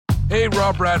Hey,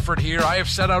 Rob Bradford here. I have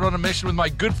set out on a mission with my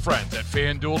good friends at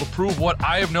FanDuel to prove what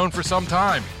I have known for some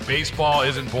time. Baseball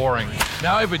isn't boring.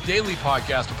 Now I have a daily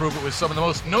podcast to prove it with some of the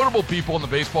most notable people in the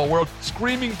baseball world,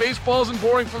 screaming baseball isn't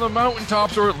boring from the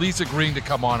mountaintops, or at least agreeing to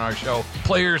come on our show.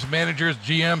 Players, managers,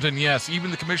 GMs, and yes, even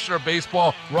the commissioner of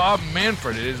baseball, Rob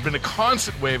Manfred. It has been a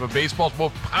constant wave of baseball's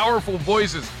most powerful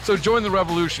voices. So join the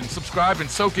revolution. Subscribe and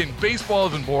soak in Baseball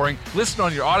Isn't Boring. Listen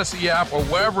on your Odyssey app or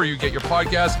wherever you get your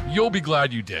podcasts. You'll be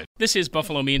glad you did. This is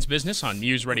Buffalo Means Business on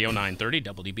News Radio 930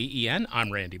 WBEN.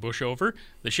 I'm Randy Bushover.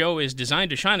 The show is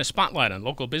designed to shine a spotlight on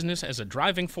local business as a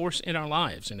driving force in our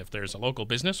lives. And if there's a local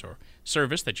business or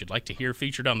service that you'd like to hear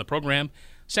featured on the program,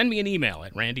 send me an email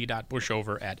at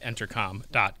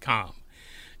randy.bushover@entercom.com.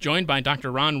 Joined by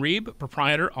Dr. Ron Reeb,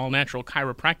 proprietor, All Natural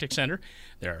Chiropractic Center.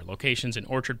 There are locations in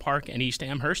Orchard Park and East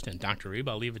Amherst. And Dr. Reeb,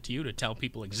 I'll leave it to you to tell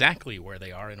people exactly where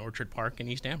they are in Orchard Park and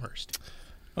East Amherst.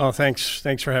 Oh, thanks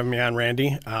for having me on,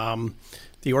 Randy.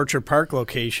 The Orchard Park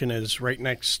location is right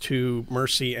next to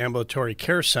Mercy Ambulatory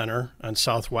Care Center on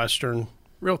Southwestern,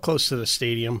 real close to the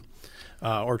stadium.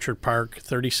 Orchard Park,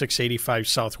 3685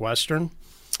 Southwestern.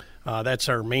 That's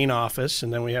our main office,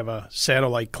 and then we have a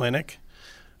satellite clinic,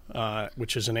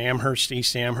 which is in Amherst,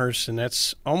 East Amherst, and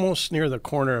that's almost near the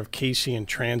corner of Casey and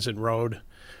Transit Road.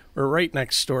 We're right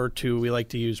next door to, we like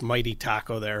to use Mighty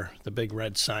Taco there, the big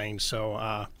red sign.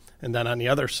 So, and then on the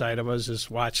other side of us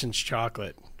is Watson's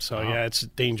Chocolate. So, yeah, it's a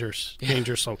dangerous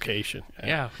location.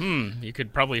 Yeah, you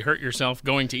could probably hurt yourself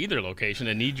going to either location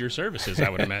and need your services, I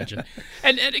would imagine.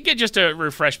 and again, just to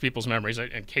refresh people's memories,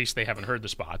 in case they haven't heard the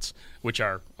spots, which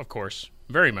are, of course,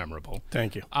 very memorable.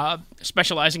 Thank you.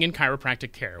 Specializing in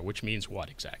chiropractic care, which means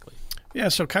what exactly? Yeah,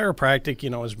 so chiropractic,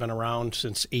 has been around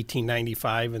since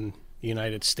 1895 in the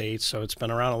United States, so it's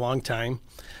been around a long time.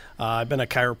 I've been a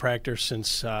chiropractor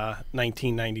since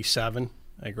 1997.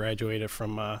 I graduated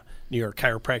from New York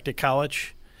Chiropractic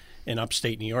College in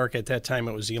upstate New York. At that time,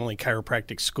 it was the only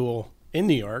chiropractic school in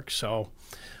New York, so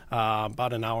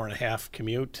about an hour and a half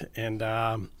commute. And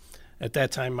at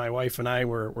that time, my wife and I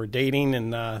were dating,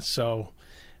 and so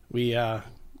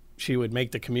she would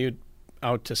make the commute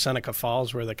out to Seneca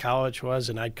Falls where the college was,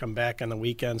 and I'd come back on the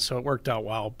weekend, so it worked out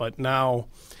well. But now,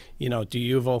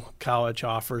 DeUval College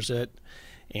offers it.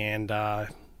 And I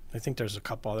think there's a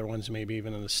couple other ones, maybe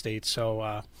even in the States.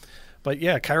 So, but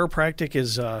yeah, chiropractic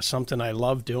is something I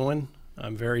love doing.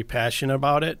 I'm very passionate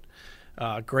about it.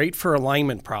 Great for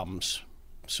alignment problems.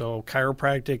 So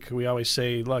chiropractic, we always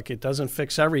say, look, it doesn't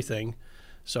fix everything.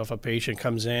 So if a patient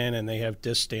comes in and they have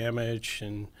disc damage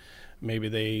and maybe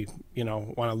they,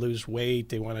 want to lose weight,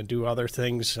 they want to do other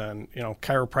things, and,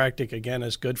 chiropractic, again,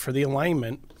 is good for the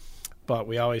alignment. But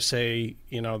we always say,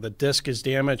 the disc is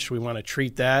damaged. We want to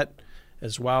treat that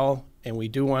as well. And we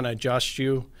do want to adjust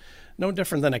you. No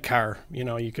different than a car.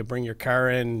 You could bring your car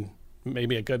in.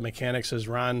 Maybe a good mechanic says,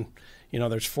 Ron,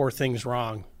 there's 4 things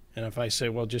wrong. And if I say,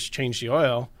 well, just change the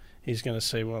oil, he's going to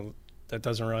say, well, that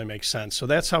doesn't really make sense. So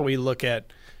that's how we look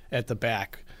at the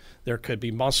back. There could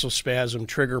be muscle spasm,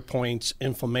 trigger points,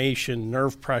 inflammation,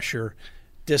 nerve pressure,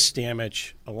 disc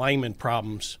damage, alignment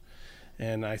problems.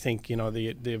 And I think, the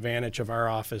advantage of our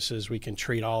office is we can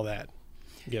treat all that,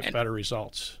 get better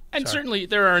results. And certainly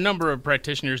there are a number of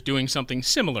practitioners doing something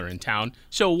similar in town.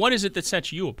 So what is it that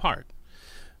sets you apart?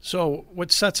 So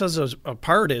what sets us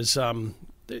apart is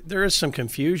there is some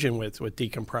confusion with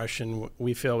decompression.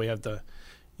 We feel we have the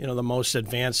most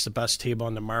advanced, the best table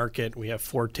on the market. We have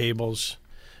 4 tables,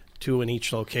 2 in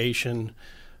each location.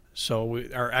 So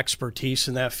our expertise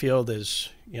in that field is,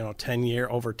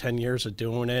 over 10 years of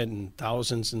doing it, and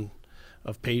thousands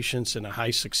of patients and a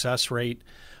high success rate.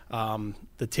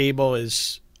 The table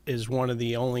is one of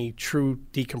the only true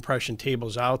decompression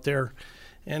tables out there.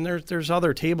 And there's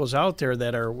other tables out there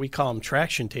that we call them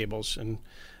traction tables. And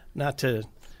not to,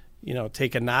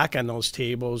 take a knock on those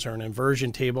tables, or an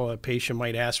inversion table a patient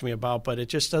might ask me about, but it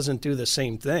just doesn't do the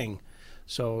same thing.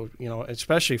 So,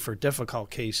 especially for difficult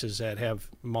cases that have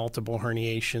multiple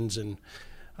herniations, and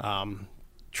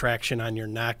traction on your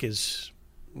neck is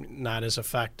not as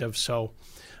effective. So,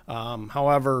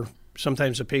 however,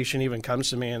 sometimes a patient even comes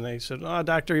to me and they said, oh,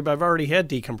 Dr. Reeb, I've already had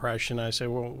decompression. I say,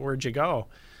 well, where'd you go?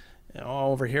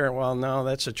 Over here. Well, no,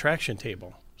 that's a traction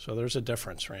table. So there's a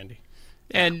difference, Randy.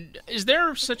 And is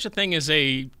there such a thing as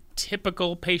a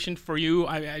typical patient for you?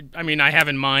 I mean, I have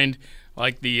in mind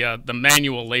like the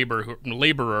manual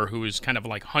laborer who is kind of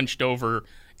like hunched over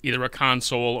either a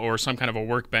console or some kind of a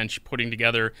workbench putting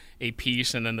together a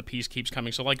piece, and then the piece keeps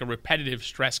coming. So like a repetitive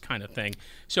stress kind of thing.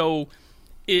 So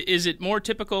is it more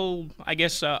typical, I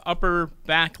guess, upper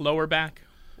back, lower back,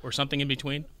 or something in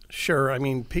between? Sure. I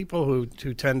mean, people who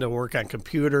tend to work on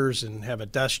computers and have a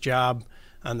desk job,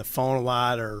 on the phone a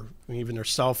lot, or even their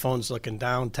cell phones looking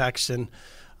down, texting,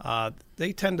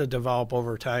 they tend to develop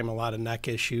over time a lot of neck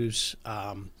issues.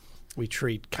 We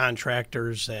treat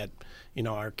contractors that,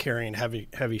 are carrying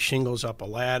heavy shingles up a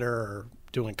ladder or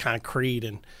doing concrete,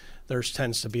 and theirs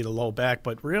tends to be the low back.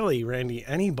 But really, Randy,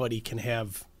 anybody can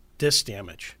have disc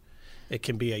damage. It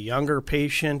can be a younger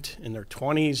patient in their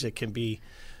 20s. It can be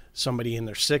somebody in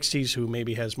their 60s who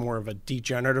maybe has more of a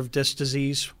degenerative disc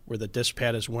disease where the disc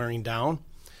pad is wearing down.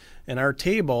 And our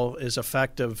table is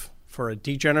effective for a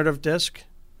degenerative disc,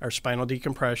 our spinal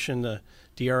decompression, the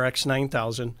DRX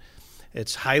 9000.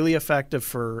 It's highly effective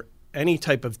for any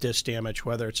type of disc damage,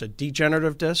 whether it's a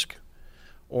degenerative disc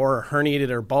or a herniated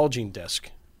or bulging disc.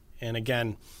 And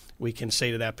again, we can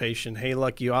say to that patient, hey,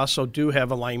 look, you also do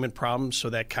have alignment problems, so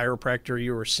that chiropractor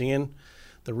you were seeing,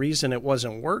 the reason it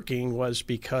wasn't working was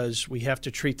because we have to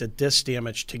treat the disc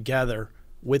damage together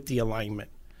with the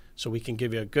alignment. So we can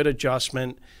give you a good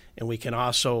adjustment, and we can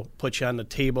also put you on the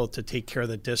table to take care of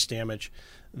the disc damage.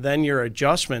 Then your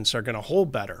adjustments are going to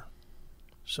hold better.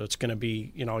 So it's going to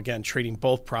be, again, treating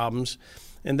both problems.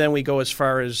 And then we go as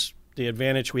far as the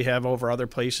advantage we have over other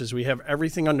places. We have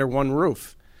everything under one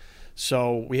roof.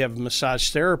 So we have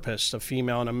massage therapists, a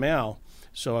female and a male.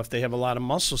 So if they have a lot of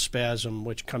muscle spasm,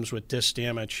 which comes with disc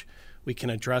damage, we can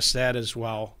address that as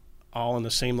well, all in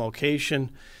the same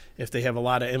location. If they have a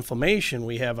lot of inflammation,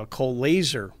 we have a cold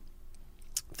laser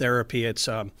therapy. It's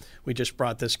we just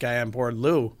brought this guy on board,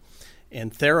 Lou,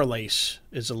 and Theralase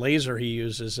is a laser he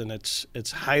uses, and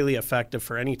it's highly effective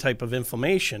for any type of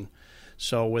inflammation.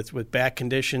 So with back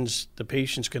conditions, the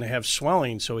patient's going to have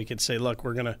swelling, so we could say, look,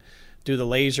 we're going to do the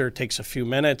laser. It takes a few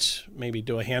minutes, maybe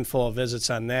do a handful of visits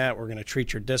on that. We're going to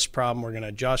treat your disc problem. We're going to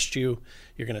adjust you.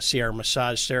 You're going to see our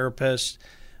massage therapist.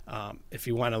 If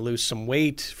you want to lose some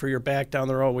weight for your back down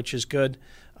the road, which is good,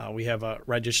 we have a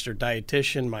registered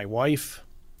dietitian, my wife,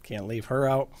 can't leave her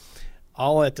out,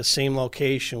 all at the same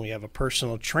location. We have a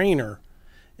personal trainer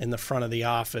in the front of the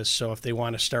office, so if they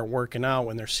want to start working out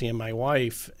when they're seeing my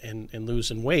wife and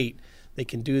losing weight, they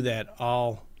can do that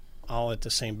all at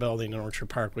the same building in Orchard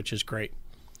Park, which is great.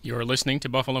 You're listening to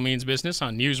Buffalo Means Business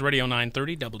on News Radio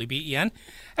 930 WBEN,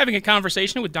 having a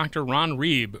conversation with Dr. Ron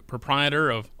Reeb,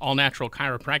 proprietor of All Natural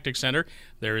Chiropractic Center.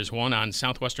 There is one on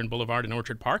Southwestern Boulevard in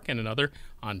Orchard Park and another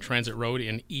on Transit Road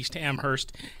in East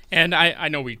Amherst. And I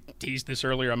know we teased this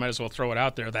earlier. I might as well throw it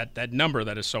out there. That number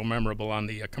that is so memorable on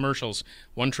the commercials,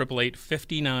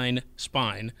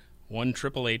 1-888-59-SPINE,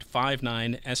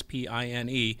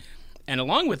 1-888-59-SPINE. And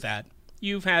along with that,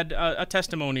 you've had a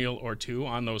testimonial or two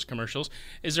on those commercials.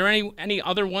 Is there any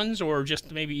other ones, or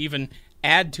just maybe even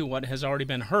add to what has already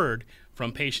been heard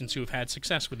from patients who have had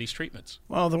success with these treatments?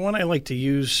 Well, the one I like to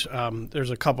use, there's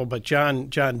a couple, but John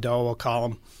Doe, we'll call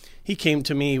him. He came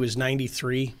to me, he was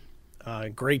 93,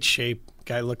 great shape.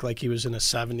 Guy looked like he was in his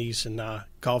 70s and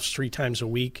golfs 3 times a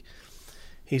week.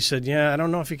 He said, yeah, I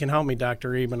don't know if you can help me, Dr.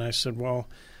 Reeb. And I said, well,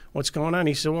 what's going on?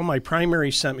 He said, well, my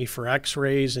primary sent me for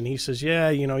x-rays. And he says, yeah,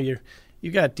 you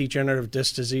got degenerative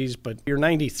disc disease, but you're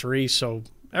 93, so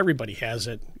everybody has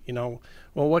it, Well,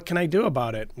 what can I do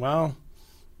about it? Well,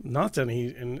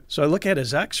 nothing. So I look at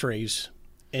his x-rays,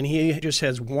 and he just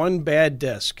has one bad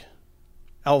disc,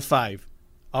 L5.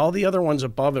 All the other ones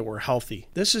above it were healthy.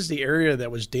 This is the area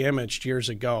that was damaged years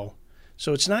ago.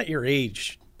 So it's not your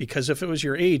age, because if it was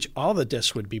your age, all the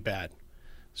discs would be bad.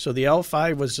 So the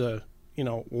L5 was,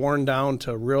 worn down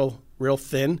to real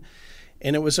thin.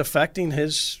 And it was affecting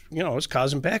his, it was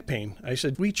causing back pain. I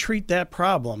said, we treat that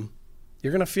problem.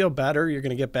 You're going to feel better. You're going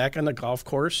to get back on the golf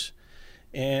course.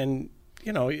 And,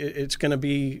 it's going to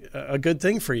be a good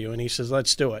thing for you. And he says,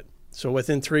 let's do it. So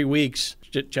within 3 weeks,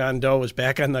 John Doe was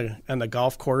back on the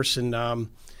golf course, and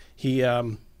he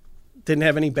didn't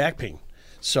have any back pain.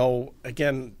 So,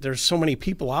 again, there's so many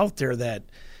people out there that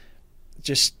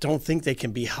just don't think they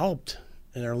can be helped,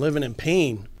 and they're living in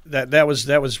pain. That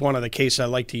was one of the cases I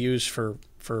like to use for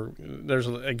there's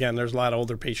a lot of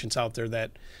older patients out there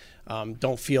that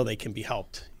don't feel they can be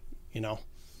helped, Yeah,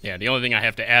 the only thing I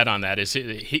have to add on that is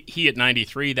he at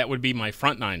 93, that would be my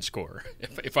front nine score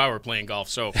if I were playing golf.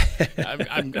 So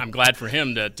I'm glad for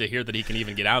him to hear that he can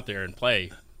even get out there and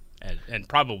play, and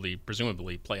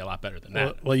presumably play a lot better than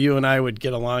that. Well, you and I would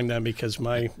get along then, because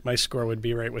my score would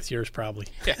be right with yours probably.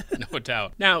 Yeah, no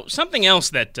doubt. Now, something else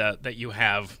that you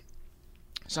have,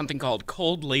 something called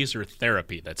cold laser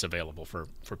therapy that's available for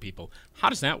people. How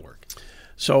does that work?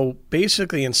 So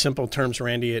basically, in simple terms,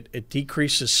 Randy, it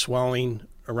decreases swelling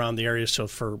around the area. So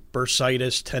for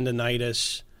bursitis,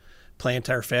 tendonitis,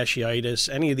 plantar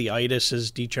fasciitis, any of the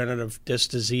itises, degenerative disc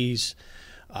disease,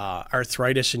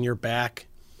 arthritis in your back,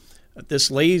 this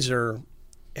laser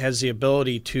has the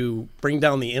ability to bring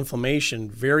down the inflammation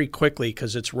very quickly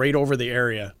because it's right over the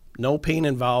area. No pain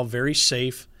involved, very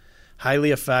safe,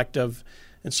 highly effective.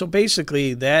 And so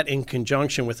basically that in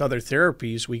conjunction with other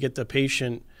therapies, we get the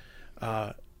patient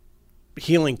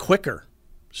healing quicker.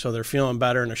 So they're feeling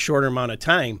better in a shorter amount of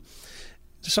time.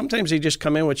 Sometimes they just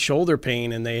come in with shoulder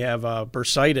pain and they have a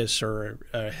bursitis or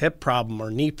a hip problem or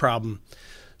knee problem.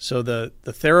 So the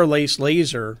Theralase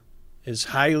laser is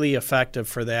highly effective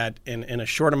for that in a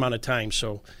short amount of time.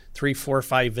 So 3, 4,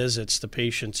 5 visits, the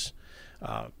patient's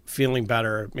feeling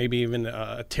better, maybe even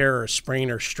a tear or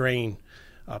sprain or strain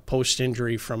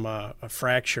post-injury from a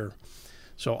fracture.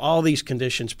 So all these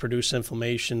conditions produce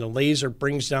inflammation. The laser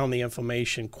brings down the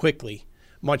inflammation quickly,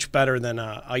 much better than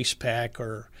an ice pack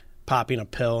or popping a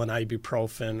pill, an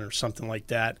ibuprofen or something like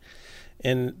that.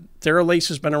 And Theralase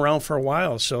has been around for a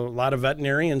while, so a lot of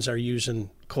veterinarians are using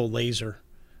cold laser,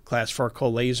 class 4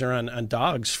 cold laser on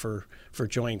dogs for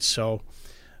joints. So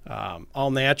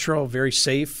all natural, very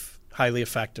safe, highly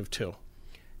effective too.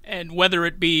 And whether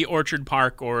it be Orchard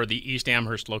Park or the East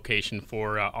Amherst location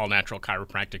for All Natural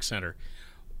Chiropractic Center,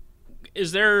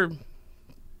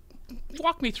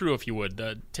 walk me through, if you would,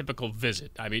 the typical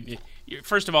visit. I mean,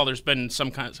 first of all, there's been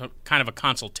some kind of a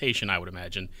consultation, I would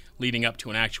imagine, leading up to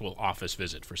an actual office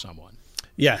visit for someone.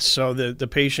 Yes. So the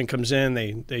patient comes in,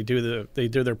 they do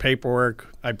their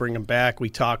paperwork. I bring them back. We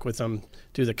talk with them,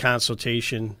 do the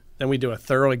consultation. Then we do a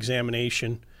thorough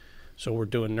examination. So we're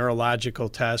doing neurological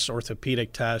tests,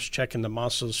 orthopedic tests, checking the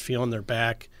muscles, feeling their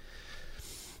back.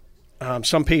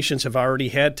 Some patients have already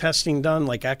had testing done,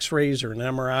 like X-rays or an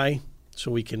MRI.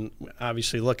 So we can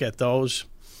obviously look at those.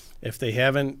 If they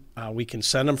haven't, we can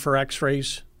send them for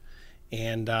X-rays.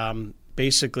 And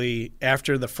basically,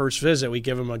 after the first visit, we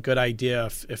give them a good idea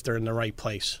if they're in the right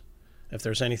place, if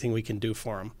there's anything we can do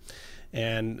for them.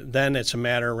 And then it's a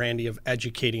matter, Randy, of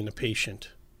educating the patient.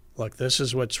 Look, this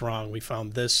is what's wrong. We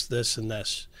found this, this, and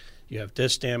this. You have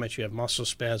disc damage, you have muscle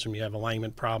spasm, you have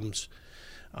alignment problems.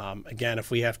 Again,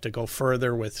 if we have to go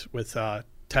further with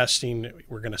testing,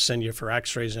 we're going to send you for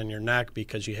X-rays on your neck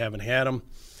because you haven't had them.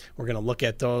 We're going to look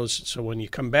at those. So when you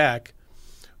come back,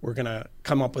 we're going to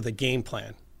come up with a game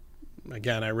plan.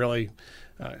 Again,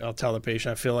 I'll tell the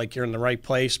patient, I feel like you're in the right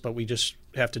place, but we just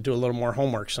have to do a little more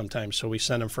homework sometimes. So we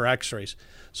send them for X-rays.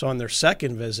 So on their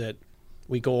second visit,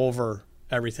 we go over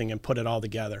everything and put it all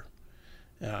together.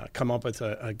 Come up with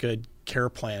a good care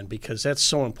plan because that's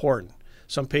so important.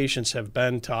 Some patients have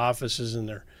been to offices and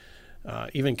they're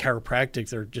even chiropractic,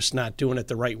 they're just not doing it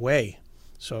the right way.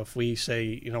 So if we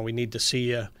say, we need to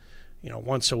see you,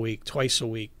 once a week, twice a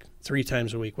week, 3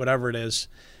 times a week, whatever it is,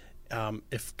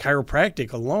 if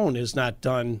chiropractic alone is not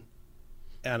done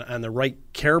on the right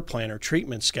care plan or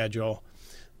treatment schedule,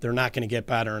 they're not going to get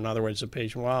better. In other words, the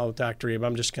patient, well, Dr. Reeb,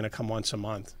 I'm just going to come once a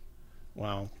month.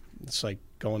 Well, it's like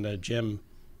going to a gym,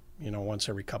 once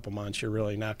every couple months. You're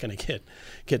really not going to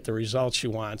get the results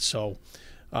you want. So,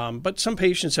 but some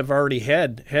patients have already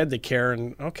had the care,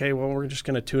 and okay, well, we're just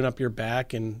going to tune up your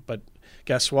back. But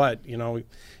guess what? You've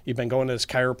been going to this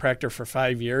chiropractor for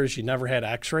 5 years. You never had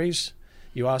X-rays.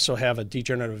 You also have a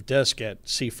degenerative disc at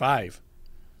C5,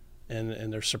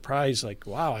 and they're surprised, like,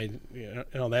 wow,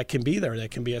 that can be there.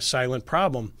 That can be a silent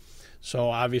problem.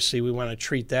 So obviously we want to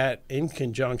treat that in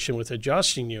conjunction with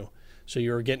adjusting you. So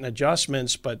you're getting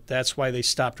adjustments, but that's why they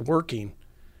stopped working.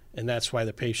 And that's why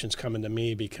the patient's coming to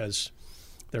me, because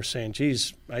they're saying,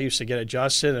 geez, I used to get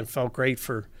adjusted and felt great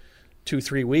for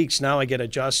 2-3 weeks. Now I get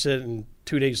adjusted and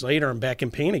 2 days later I'm back in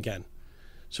pain again.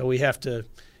 So we have to,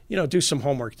 do some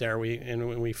homework there.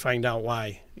 We find out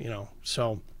why,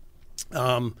 So,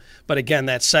 but again,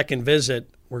 that second visit,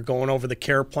 we're going over the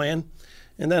care plan.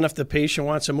 And then if the patient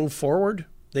wants to move forward,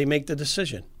 they make the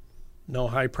decision. No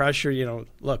high pressure,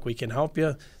 look, we can help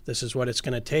you. This is what it's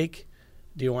going to take.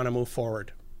 Do you want to move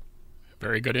forward?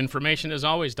 Very good information as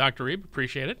always, Dr. Reeb.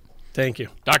 Appreciate it. Thank you.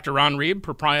 Dr. Ron Reeb,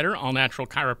 proprietor, All Natural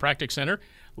Chiropractic Center,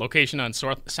 location on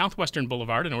Southwestern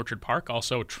Boulevard in Orchard Park,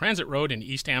 also Transit Road in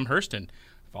East Amherst. And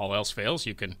if all else fails,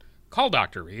 you can call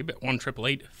Dr. Reeb at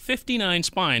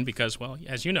 1-888-59-SPINE because, well,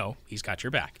 as you know, he's got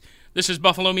your back. This is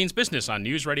Buffalo Means Business on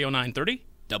News Radio 930,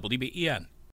 WBEN.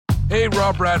 Hey,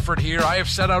 Rob Bradford here. I have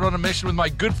set out on a mission with my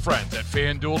good friends at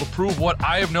FanDuel to prove what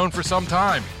I have known for some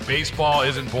time. Baseball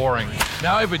isn't boring.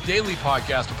 Now I have a daily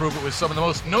podcast to prove it with some of the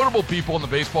most notable people in the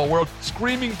baseball world,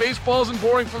 screaming baseball isn't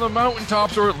boring from the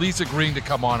mountaintops, or at least agreeing to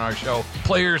come on our show.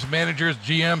 Players, managers,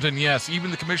 GMs, and yes, even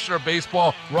the commissioner of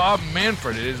baseball, Rob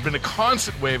Manfred. It has been a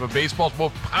constant wave of baseball's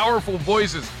most powerful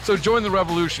voices. So join the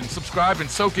revolution. Subscribe and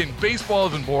soak in Baseball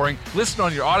Isn't Boring. Listen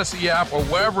on your Odyssey app or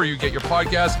wherever you get your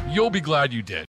podcasts. You'll be glad you did.